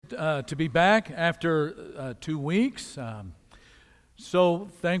to be back after 2 weeks. So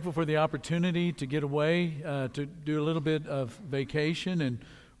thankful for the opportunity to get away, to do a little bit of vacation and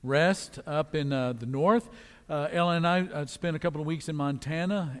rest up in the north. Ellen and I spent a couple of weeks in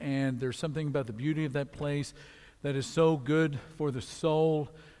Montana, and there's something about the beauty of that place that is so good for the soul.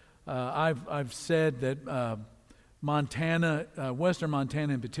 I've said that Montana, western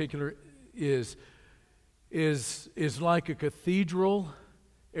Montana in particular, is like a cathedral.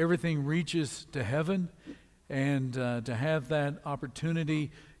 Everything reaches to heaven, and to have that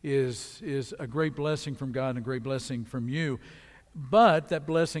opportunity is a great blessing from God and a great blessing from you. But that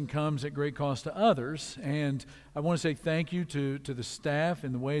blessing comes at great cost to others, and I want to say thank you to the staff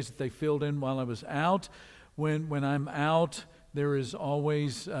in the ways that they filled in while I was out. When I'm out, there is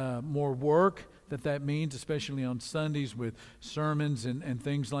always more work that means, especially on Sundays with sermons and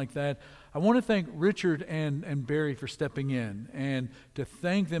things like that. I want to thank Richard and Barry for stepping in, and to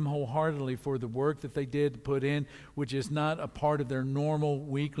thank them wholeheartedly for the work that they did to put in, which is not a part of their normal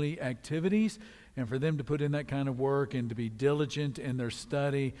weekly activities, and for them to put in that kind of work and to be diligent in their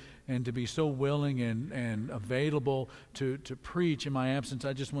study and to be so willing and available to preach in my absence.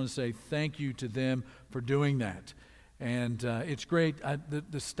 I just want to say thank you to them for doing that. And it's great.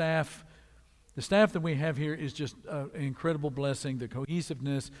 The staff that we have here is just an incredible blessing. The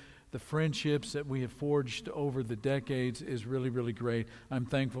cohesiveness, the friendships that we have forged over the decades is really, really great. I'm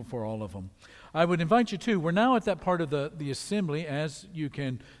thankful for all of them. I would invite you to, we're now at that part of the assembly, as you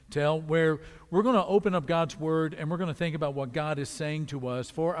can tell, where we're going to open up God's Word and we're going to think about what God is saying to us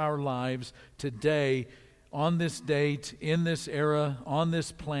for our lives today, on this date, in this era, on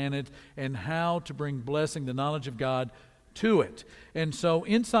this planet, and how to bring blessing, the knowledge of God, to it. And so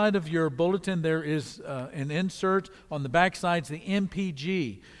inside of your bulletin there is an insert on the back side's the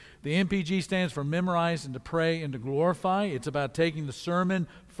MPG. The MPG stands for Memorize and to Pray and to Glorify. It's about taking the sermon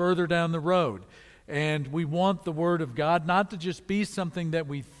further down the road. And we want the Word of God not to just be something that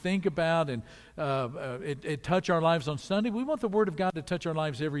we think about and it touch our lives on Sunday. We want the Word of God to touch our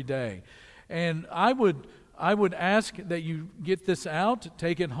lives every day. And I would ask that you get this out,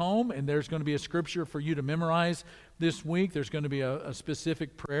 take it home, and there's going to be a scripture for you to memorize this week. There's going to be a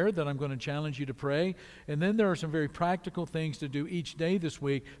specific prayer that I'm going to challenge you to pray. And then there are some very practical things to do each day this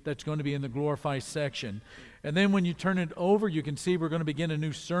week that's going to be in the Glorify section. And then when you turn it over, you can see we're going to begin a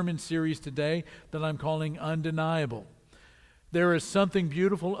new sermon series today that I'm calling Undeniable. There is something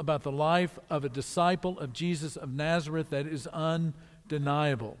beautiful about the life of a disciple of Jesus of Nazareth that is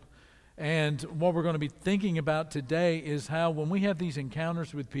undeniable. And what we're going to be thinking about today is how when we have these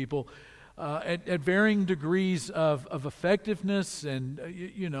encounters with people at varying degrees of effectiveness and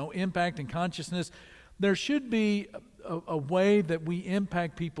impact and consciousness, there should be a way that we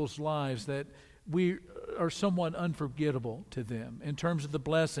impact people's lives that we are somewhat unforgettable to them in terms of the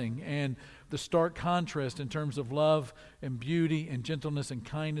blessing and the stark contrast in terms of love and beauty and gentleness and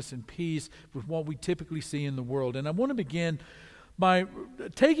kindness and peace with what we typically see in the world. And I want to begin by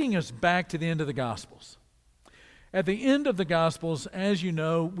taking us back to the end of the Gospels. At the end of the Gospels, as you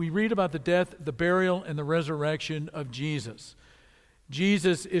know, we read about the death, the burial, and the resurrection of Jesus.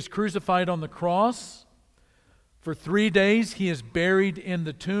 Jesus is crucified on the cross. For 3 days, he is buried in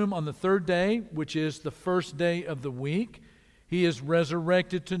the tomb. On the third day, which is the first day of the week, he is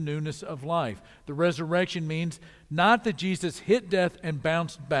resurrected to newness of life. The resurrection means not that Jesus hit death and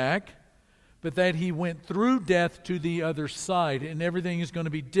bounced back, but that he went through death to the other side, and everything is going to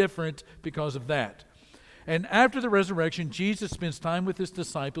be different because of that. And after the resurrection, Jesus spends time with his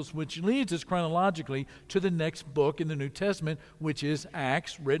disciples, which leads us chronologically to the next book in the New Testament, which is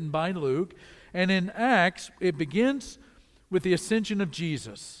Acts, written by Luke. And in Acts, it begins with the ascension of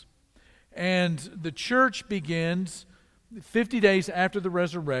Jesus. And the church begins 50 days after the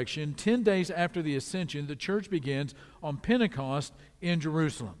resurrection, 10 days after the ascension. The church begins on Pentecost in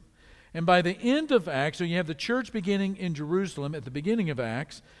Jerusalem. And by the end of Acts, so you have the church beginning in Jerusalem at the beginning of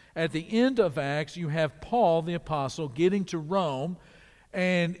Acts. At the end of Acts, you have Paul the apostle getting to Rome,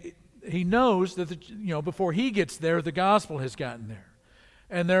 and he knows that before he gets there, the gospel has gotten there.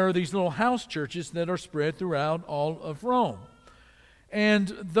 And there are these little house churches that are spread throughout all of Rome. And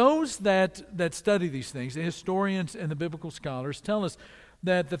those that study these things, the historians and the biblical scholars, tell us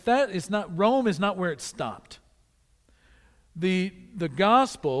that Rome is not where it stopped. The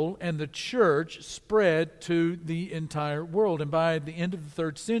gospel and the church spread to the entire world. And by the end of the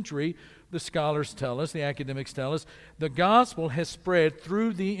 3rd century, the scholars tell us, the academics tell us, the gospel has spread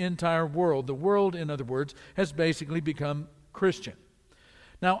through the entire world. The world, in other words, has basically become Christian.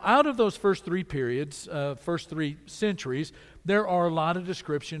 Now, out of those first three periods, first 3 centuries, there are a lot of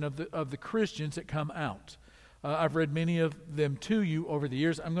description of the Christians that come out. I've read many of them to you over the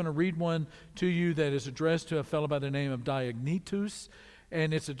years. I'm going to read one to you that is addressed to a fellow by the name of Diognetus,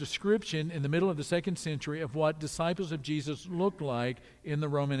 and it's a description in the middle of the 2nd century of what disciples of Jesus looked like in the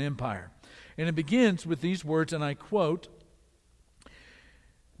Roman Empire. And it begins with these words, and I quote,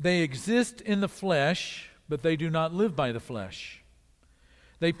 "They exist in the flesh, but they do not live by the flesh.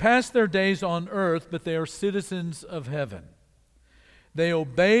 They pass their days on earth, but they are citizens of heaven. They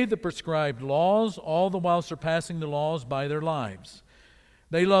obey the prescribed laws, all the while surpassing the laws by their lives.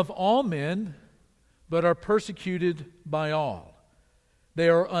 They love all men, but are persecuted by all. They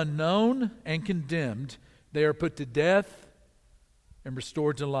are unknown and condemned. They are put to death and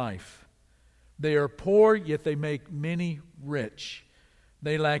restored to life. They are poor, yet they make many rich.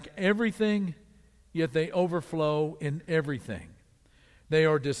 They lack everything, yet they overflow in everything. They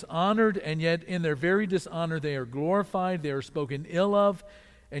are dishonored, and yet in their very dishonor they are glorified. They are spoken ill of,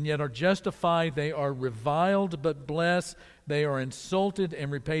 and yet are justified. They are reviled, but blessed. They are insulted, and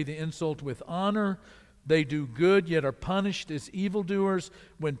repay the insult with honor. They do good, yet are punished as evildoers.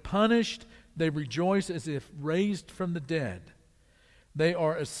 When punished, they rejoice as if raised from the dead. They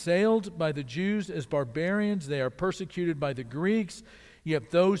are assailed by the Jews as barbarians. They are persecuted by the Greeks,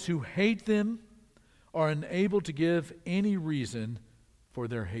 yet those who hate them are unable to give any reason for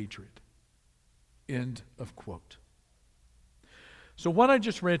their hatred." End of quote. So what I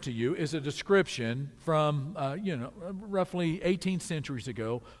just read to you is a description from, roughly 18 centuries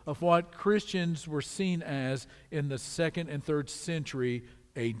ago of what Christians were seen as in the 2nd and 3rd century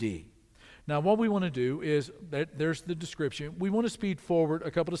A.D. Now, what we want to do is, there's the description. We want to speed forward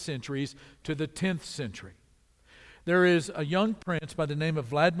a couple of centuries to the 10th century. There is a young prince by the name of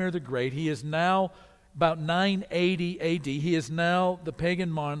Vladimir the Great. He is now about 980 A.D. He is now the pagan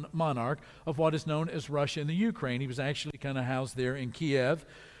monarch of what is known as Russia and the Ukraine. He was actually kind of housed there in Kiev.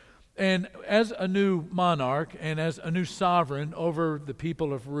 And as a new monarch and as a new sovereign over the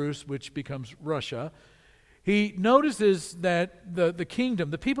people of Rus, which becomes Russia, he notices that the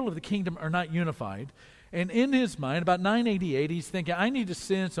kingdom, the people of the kingdom are not unified. And in his mind, about 988, he's thinking, I need to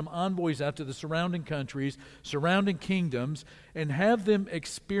send some envoys out to the surrounding countries, surrounding kingdoms, and have them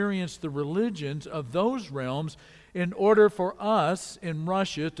experience the religions of those realms in order for us in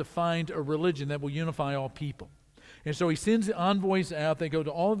Russia to find a religion that will unify all people. And so he sends the envoys out. They go to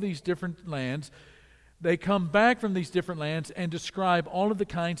all of these different lands. They come back from these different lands and describe all of the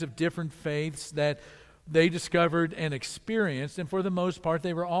kinds of different faiths that they discovered and experienced, and for the most part,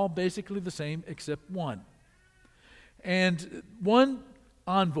 they were all basically the same except one. And one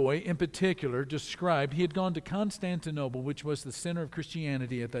envoy in particular described, he had gone to Constantinople, which was the center of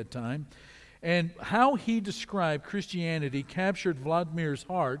Christianity at that time, and how he described Christianity captured Vladimir's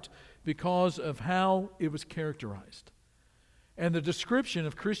heart because of how it was characterized. And the description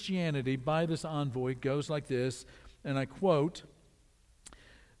of Christianity by this envoy goes like this, and I quote,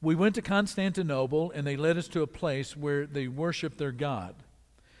 "We went to Constantinople, and they led us to a place where they worshiped their God.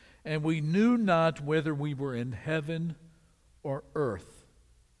 And we knew not whether we were in heaven or earth.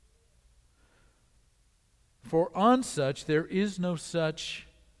 For on such there is no such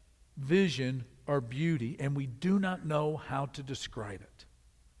vision or beauty, and we do not know how to describe it.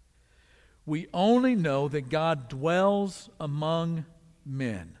 We only know that God dwells among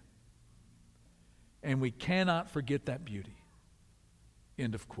men, and we cannot forget that beauty."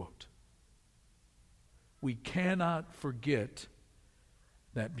 End of quote. We cannot forget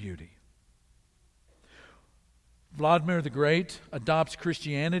that beauty. Vladimir the Great adopts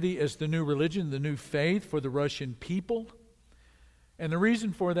Christianity as the new religion, the new faith for the Russian people. And the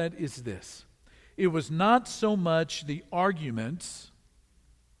reason for that is this. It was not so much the arguments,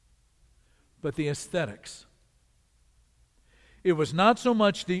 but the aesthetics. It was not so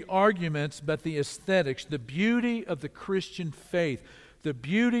much the arguments, but the aesthetics, the beauty of the Christian faith. The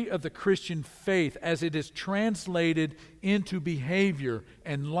beauty of the Christian faith as it is translated into behavior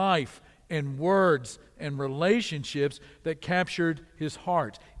and life and words and relationships that captured his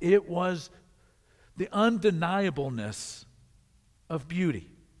heart. It was the undeniableness of beauty.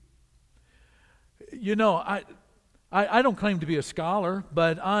 You know, I don't claim to be a scholar,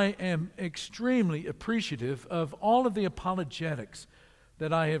 but I am extremely appreciative of all of the apologetics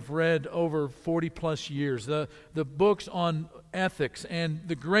that I have read over 40 plus years, the books on ethics and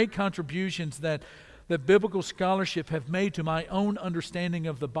the great contributions that the biblical scholarship have made to my own understanding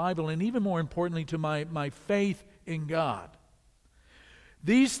of the Bible, and even more importantly to my faith in God.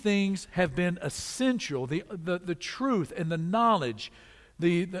 These things have been essential, the truth and the knowledge,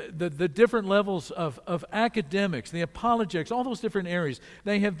 the different levels of academics, the apologetics, all those different areas,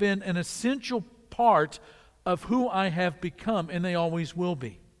 they have been an essential part of who I have become, and they always will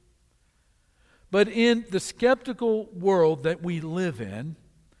be. But in the skeptical world that we live in,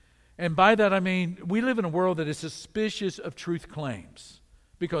 and by that I mean we live in a world that is suspicious of truth claims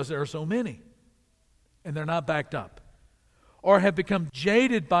because there are so many and they're not backed up, or have become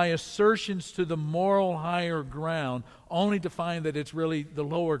jaded by assertions to the moral higher ground only to find that it's really the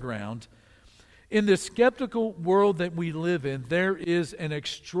lower ground. In the skeptical world that we live in, there is an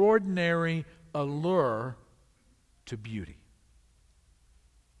extraordinary allure to beauty.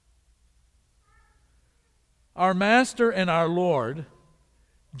 Our Master and our Lord,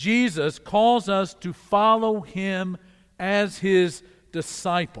 Jesus, calls us to follow Him as His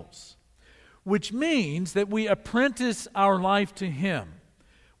disciples, which means that we apprentice our life to Him.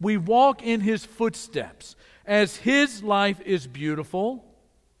 We walk in His footsteps. As His life is beautiful,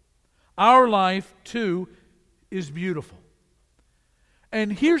 our life too is beautiful.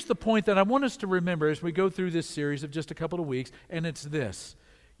 And here's the point that I want us to remember as we go through this series of just a couple of weeks, and it's this: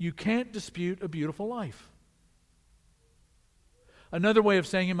 you can't dispute a beautiful life. Another way of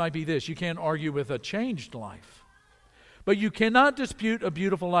saying it might be this: you can't argue with a changed life. But you cannot dispute a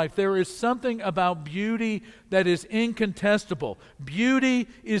beautiful life. There is something about beauty that is incontestable. Beauty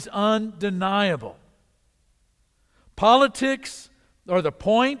is undeniable. Politics, or the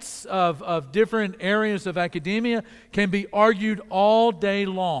points of different areas of academia, can be argued all day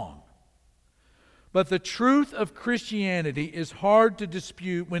long. But the truth of Christianity is hard to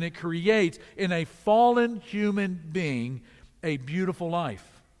dispute when it creates in a fallen human being a beautiful life.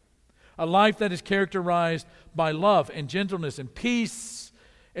 A life that is characterized by love and gentleness and peace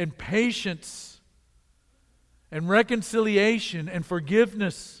and patience and reconciliation and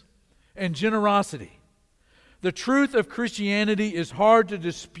forgiveness and generosity. The truth of Christianity is hard to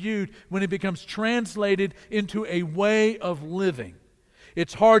dispute when it becomes translated into a way of living.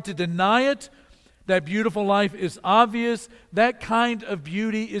 It's hard to deny it. That beautiful life is obvious. That kind of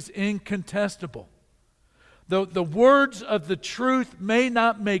beauty is incontestable. The words of the truth may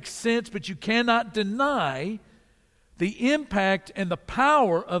not make sense, but you cannot deny the impact and the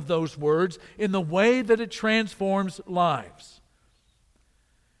power of those words in the way that it transforms lives.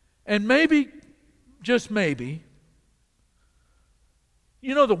 And maybe, just maybe,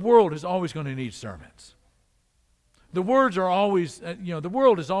 the world is always going to need sermons. The words are always, the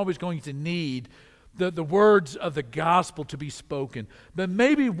world is always going to need the words of the gospel to be spoken. But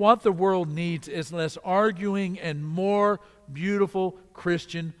maybe what the world needs is less arguing and more beautiful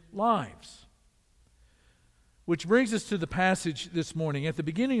Christian lives. Which brings us to the passage this morning. At the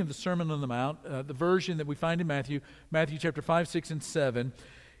beginning of the Sermon on the Mount, the version that we find in Matthew chapter 5, 6, and 7,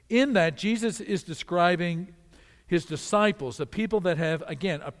 in that Jesus is describing His disciples, the people that have,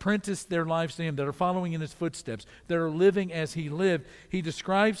 again, apprenticed their lives to Him, that are following in His footsteps, that are living as He lived. He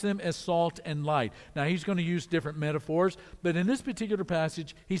describes them as salt and light. Now, He's going to use different metaphors, but in this particular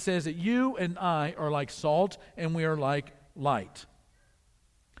passage, He says that you and I are like salt and we are like light.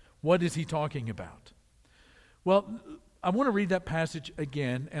 What is He talking about? Well, I want to read that passage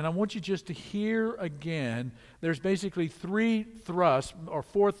again, and I want you just to hear again. There's basically 3 thrusts or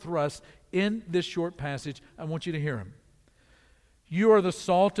 4 thrusts in this short passage. I want you to hear them. You are the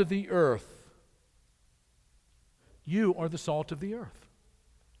salt of the earth. You are the salt of the earth.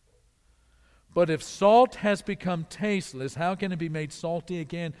 But if salt has become tasteless, how can it be made salty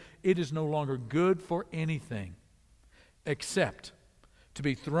again? It is no longer good for anything except to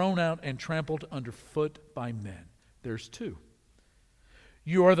be thrown out and trampled underfoot by men. There's 2.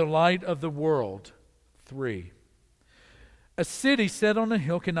 You are the light of the world. 3. A city set on a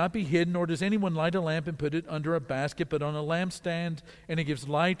hill cannot be hidden, nor does anyone light a lamp and put it under a basket, but on a lampstand, and it gives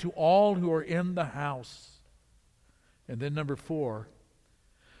light to all who are in the house. And then number 4.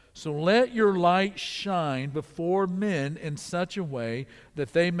 So let your light shine before men in such a way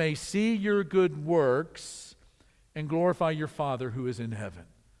that they may see your good works and glorify your Father who is in heaven.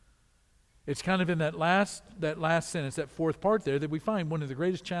 It's kind of in that last sentence, that 4th part there, that we find one of the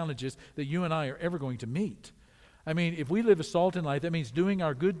greatest challenges that you and I are ever going to meet. I mean, if we live as salt and light, that means doing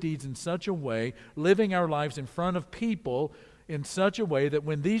our good deeds in such a way, living our lives in front of people in such a way that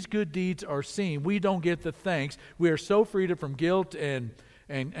when these good deeds are seen, we don't get the thanks. We are so freed from guilt and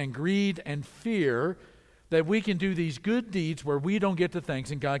greed and fear that we can do these good deeds where we don't get the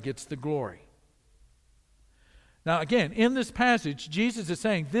thanks and God gets the glory. Now again, in this passage, Jesus is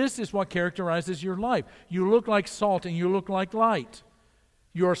saying this is what characterizes your life. You look like salt and you look like light.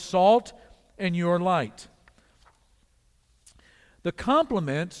 You're salt and you're light. The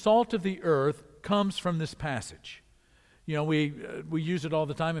compliment, salt of the earth, comes from this passage. We use it all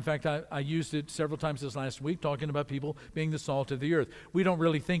the time. In fact, I used it several times this last week talking about people being the salt of the earth. We don't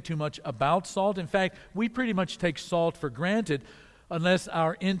really think too much about salt. In fact, we pretty much take salt for granted. unless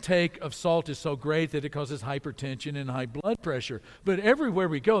our intake of salt is so great that it causes hypertension and high blood pressure. But everywhere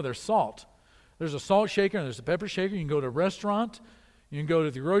we go, there's salt. There's a salt shaker and there's a pepper shaker. You can go to a restaurant, you can go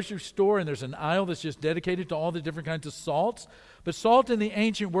to the grocery store, and there's an aisle that's just dedicated to all the different kinds of salts. But salt in the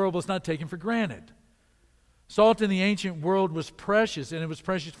ancient world was not taken for granted. Salt in the ancient world was precious, and it was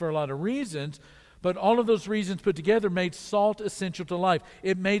precious for a lot of reasons, but all of those reasons put together made salt essential to life.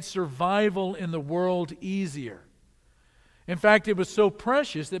 It made survival in the world easier. In fact, it was so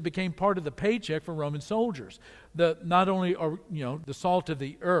precious that it became part of the paycheck for Roman soldiers. Not only are, the salt of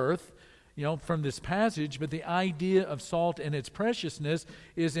the earth, from this passage, but the idea of salt and its preciousness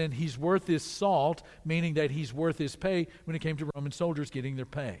is in he's worth his salt, meaning that he's worth his pay when it came to Roman soldiers getting their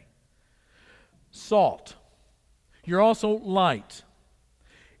pay. Salt. You're also light.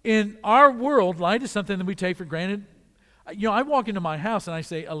 In our world, light is something that we take for granted. I walk into my house and I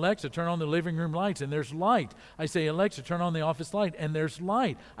say, Alexa, turn on the living room lights, and there's light. I say, Alexa, turn on the office light, and there's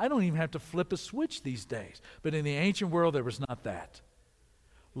light. I don't even have to flip a switch these days. But in the ancient world, there was not that.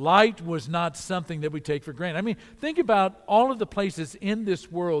 Light was not something that we take for granted. I mean, think about all of the places in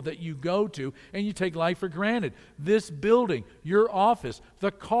this world that you go to and you take light for granted. This building, your office, the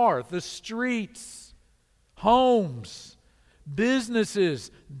car, the streets, homes,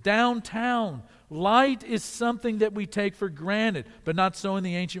 businesses, downtown. Light is something that we take for granted, but not so in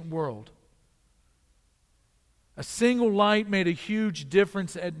the ancient world. A single light made a huge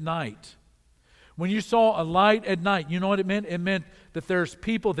difference at night. When you saw a light at night, you know what it meant? It meant that there's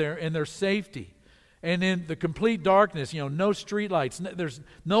people there and there's safety. And in the complete darkness, no street lights, there's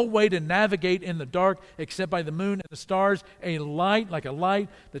no way to navigate in the dark except by the moon and the stars. A light, like a light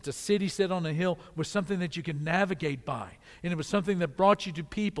that's a city set on a hill, was something that you could navigate by. And it was something that brought you to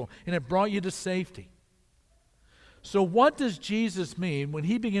people, and it brought you to safety. So what does Jesus mean when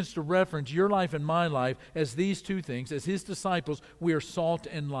he begins to reference your life and my life as these two things? As his disciples, we are salt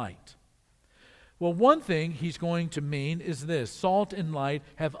and light. Well, one thing he's going to mean is this: salt and light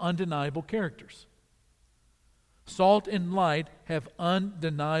have undeniable characters. Salt and light have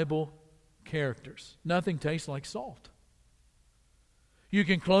undeniable characters. Nothing tastes like salt. You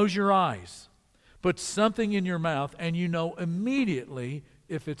can close your eyes, put something in your mouth, and you know immediately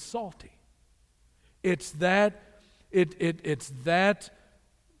if it's salty. It's that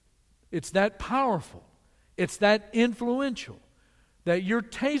powerful. It's that influential that your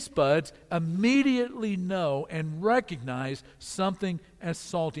taste buds immediately know and recognize something as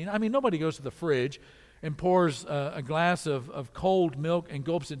salty. I mean, nobody goes to the fridge and pours a glass of cold milk and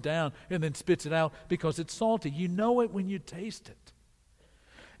gulps it down and then spits it out because it's salty. You know it when you taste it.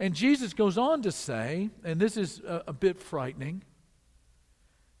 And Jesus goes on to say, and this is a bit frightening,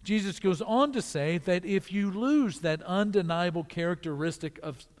 Jesus goes on to say that if you lose that undeniable characteristic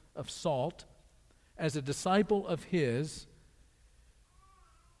of salt as a disciple of his,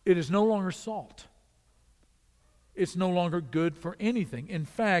 it is no longer salt. It's no longer good for anything. In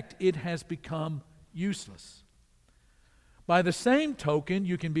fact, it has become useless. By the same token,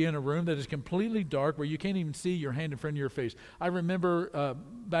 you can be in a room that is completely dark where you can't even see your hand in front of your face. I remember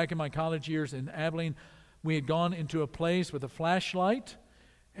back in my college years in Abilene, we had gone into a place with a flashlight,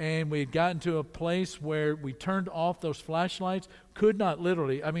 and we had gotten to a place where we turned off those flashlights, could not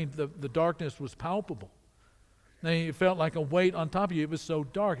literally, the darkness was palpable. It felt like a weight on top of you. It was so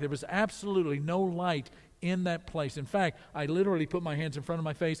dark. There was absolutely no light in that place. In fact, I literally put my hands in front of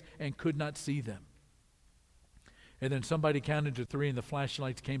my face and could not see them. And then somebody counted to 3 and the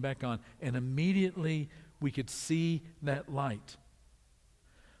flashlights came back on. And immediately we could see that light.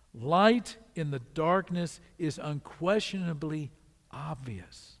 Light in the darkness is unquestionably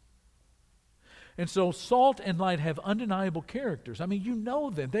obvious. And so salt and light have undeniable characters. I mean, you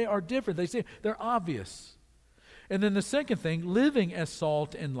know them. They are different. They're obvious. And then the second thing, living as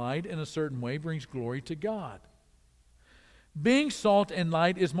salt and light in a certain way brings glory to God. Being salt and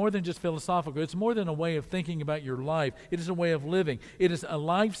light is more than just philosophical. It's more than a way of thinking about your life. It is a way of living. It is a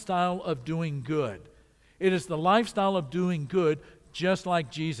lifestyle of doing good. It is the lifestyle of doing good just like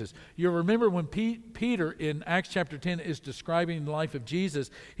Jesus. You'll remember when Peter in Acts chapter 10 is describing the life of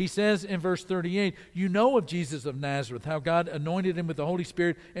Jesus, he says in verse 38, you know of Jesus of Nazareth, how God anointed him with the Holy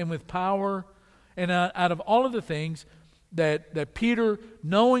Spirit and with power. And out of all of the things that Peter,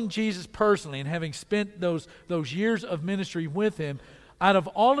 knowing Jesus personally and having spent those years of ministry with him, out of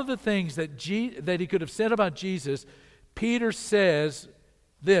all of the things that he could have said about Jesus, Peter says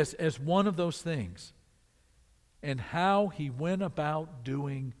this as one of those things, and how he went about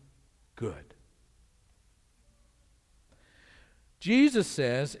doing good. Jesus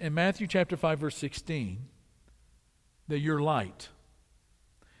says in Matthew chapter 5, verse 16, that you're light.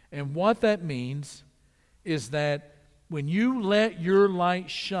 And what that means is that when you let your light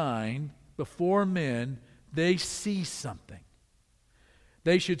shine before men, they see something.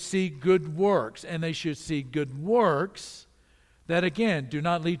 They should see good works, and they should see good works that, again, do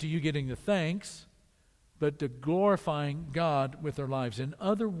not lead to you getting the thanks, but to glorifying God with their lives. In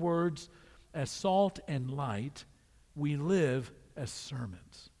other words, as salt and light, we live as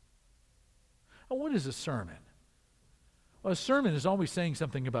sermons. Well, what is a sermon? Well, a sermon is always saying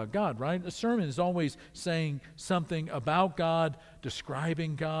something about God, right? A sermon is always saying something about God,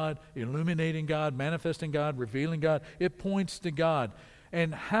 describing God, illuminating God, manifesting God, revealing God. It points to God.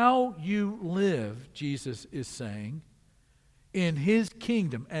 And how you live, Jesus is saying, in His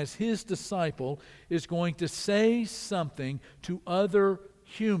kingdom as His disciple is going to say something to other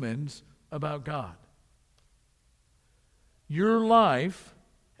humans about God. Your life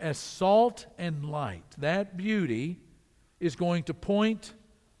as salt and light, that beauty is going to point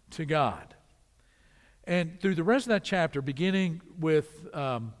to God. And through the rest of that chapter, beginning with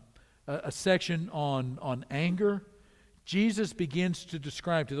a section on anger, Jesus begins to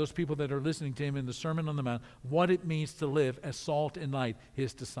describe to those people that are listening to Him in the Sermon on the Mount what it means to live as salt and light,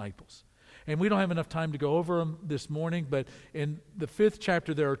 His disciples. And we don't have enough time to go over them this morning, but in the 5th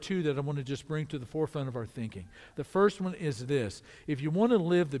chapter there are two that I want to just bring to the forefront of our thinking. The first one is this: if you want to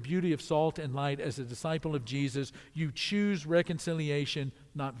live the beauty of salt and light as a disciple of Jesus, you choose reconciliation,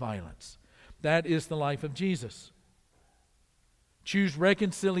 not violence. That is the life of Jesus. Choose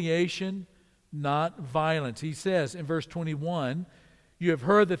reconciliation, not violence. He says in verse 21, "You have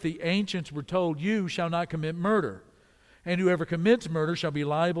heard that the ancients were told, 'You shall not commit murder,' and whoever commits murder shall be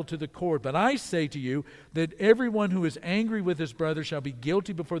liable to the court. But I say to you that everyone who is angry with his brother shall be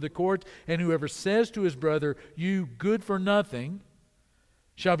guilty before the court, and whoever says to his brother, 'You good for nothing,'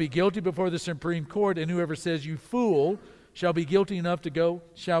 shall be guilty before the Supreme Court, and whoever says, 'You fool,' shall be guilty enough to go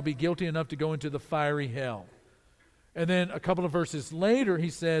into the fiery hell." And then a couple of verses later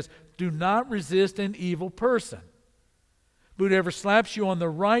he says, "Do not resist an evil person, but whoever slaps you on the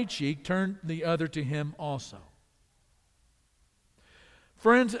right cheek, turn the other to him also."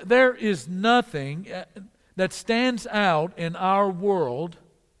 Friends, there is nothing that stands out in our world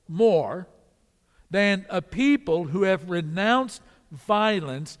more than a people who have renounced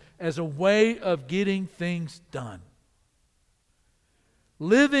violence as a way of getting things done.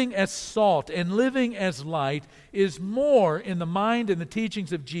 Living as salt and living as light is more, in the mind and the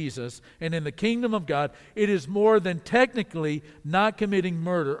teachings of Jesus and in the kingdom of God, it is more than technically not committing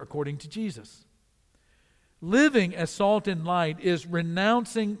murder according to Jesus. Living as salt and light is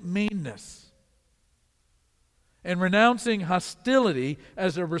renouncing meanness and renouncing hostility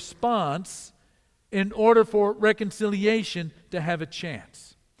as a response in order for reconciliation to have a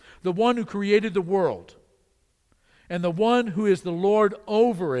chance. The one who created the world and the one who is the Lord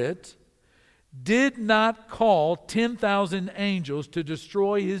over it did not call 10,000 angels to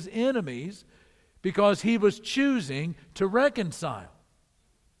destroy His enemies because He was choosing to reconcile.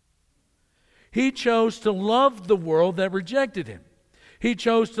 He chose to love the world that rejected Him. He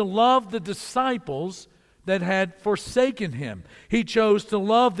chose to love the disciples that had forsaken Him. He chose to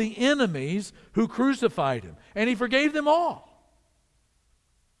love the enemies who crucified Him. And He forgave them all.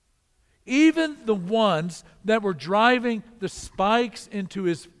 Even the ones that were driving the spikes into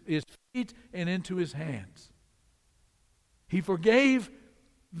His feet and into His hands. He forgave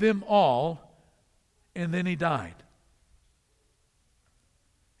them all, and then He died.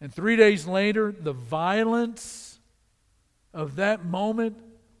 And 3 days later, the violence of that moment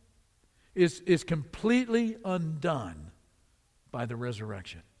is completely undone by the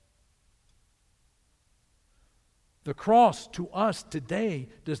resurrection. The cross to us today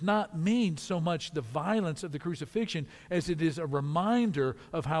does not mean so much the violence of the crucifixion as it is a reminder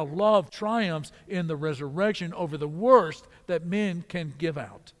of how love triumphs in the resurrection over the worst that men can give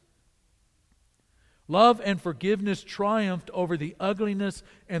out. Love and forgiveness triumphed over the ugliness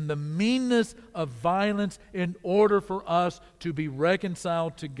and the meanness of violence in order for us to be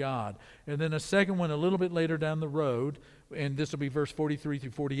reconciled to God. And then a second one a little bit later down the road, and this will be verse 43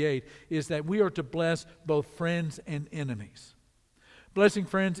 through 48, is that we are to bless both friends and enemies. Blessing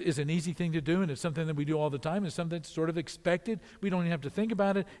friends is an easy thing to do, and it's something that we do all the time. It's something that's sort of expected. We don't even have to think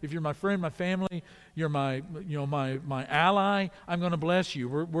about it. If you're my friend, my family, you're my ally, I'm going to bless you.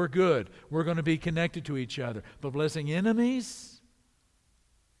 We're good. We're going to be connected to each other. But blessing enemies,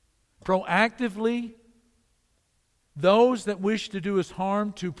 proactively, those that wish to do us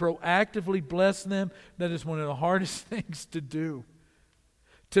harm, to proactively bless them, that is one of the hardest things to do.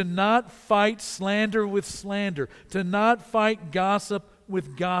 To not fight slander with slander. To not fight gossip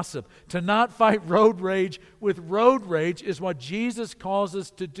with gossip. To not fight road rage with road rage is what Jesus calls us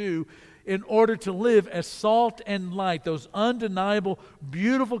to do in order to live as salt and light, those undeniable,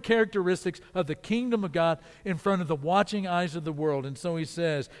 beautiful characteristics of the kingdom of God in front of the watching eyes of the world. And so he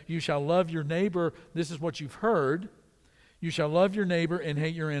says, you shall love your neighbor. This is what you've heard. You shall love your neighbor and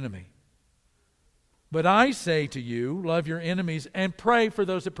hate your enemy. But I say to you, love your enemies and pray for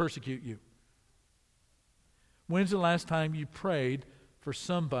those that persecute you. When's the last time you prayed for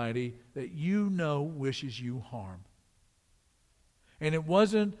somebody that you know wishes you harm? And it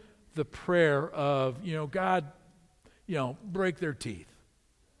wasn't the prayer of, God, break their teeth.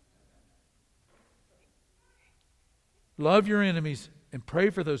 Love your enemies and pray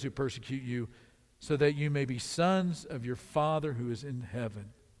for those who persecute you, so that you may be sons of your Father who is in heaven.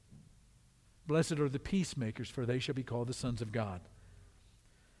 Blessed are the peacemakers, for they shall be called the sons of God.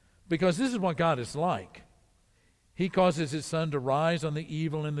 Because this is what God is like. He causes his sun to rise on the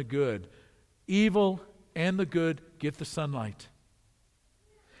evil and the good. Evil and the good get the sunlight.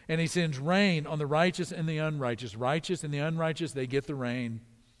 And he sends rain on the righteous and the unrighteous. Righteous and the unrighteous, they get the rain.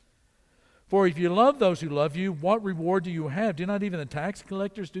 For if you love those who love you, what reward do you have? Do not even the tax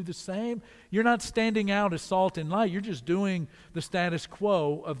collectors do the same? You're not standing out as salt and light. You're just doing the status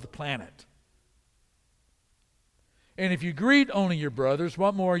quo of the planet. And if you greet only your brothers,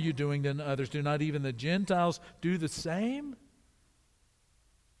 what more are you doing than others? Do not even the Gentiles do the same?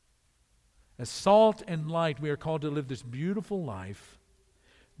 As salt and light, we are called to live this beautiful life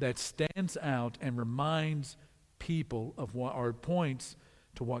that stands out and reminds people of what, or points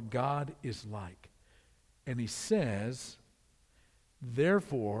to what God is like. And he says,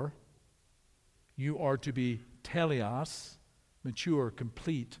 therefore, you are to be teleos, mature,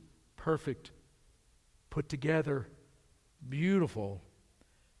 complete, perfect, put together, beautiful,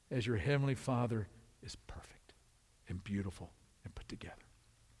 as your heavenly Father is perfect and beautiful and put together.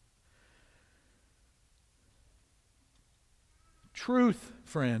 Truth,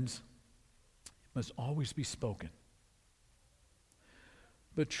 friends, must always be spoken.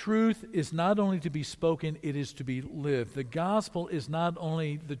 But truth is not only to be spoken, it is to be lived. The gospel is not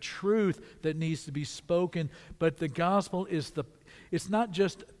only the truth that needs to be spoken, but the gospel is it's not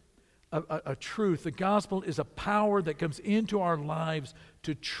just a truth. The gospel is a power that comes into our lives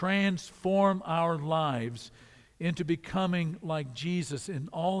to transform our lives into becoming like Jesus in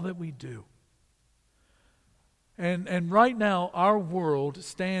all that we do. And right now, our world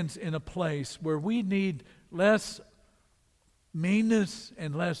stands in a place where we need less meanness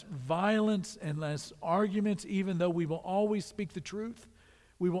and less violence and less arguments, even though we will always speak the truth.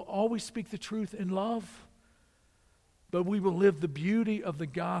 We will always speak the truth in love. But we will live the beauty of the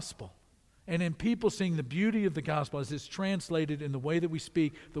gospel. And in people seeing the beauty of the gospel as it's translated in the way that we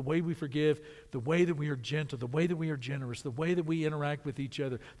speak, the way we forgive, the way that we are gentle, the way that we are generous, the way that we interact with each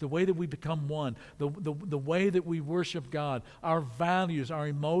other, the way that we become one, the way that we worship God, our values, our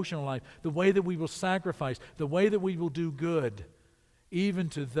emotional life, the way that we will sacrifice, the way that we will do good, even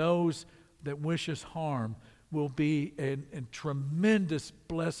to those that wish us harm, will be a tremendous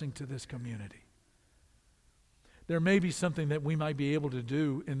blessing to this community. There may be something that we might be able to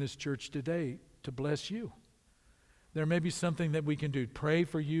do in this church today to bless you. There may be something that we can do. Pray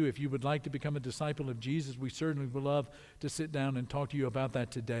for you. If you would like to become a disciple of Jesus, we certainly would love to sit down and talk to you about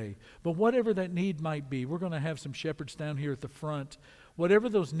that today. But whatever that need might be, we're going to have some shepherds down here at the front. Whatever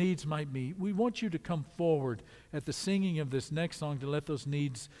those needs might be, we want you to come forward at the singing of this next song to let those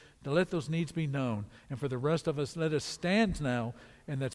needs be known. And for the rest of us, let us stand now, and that's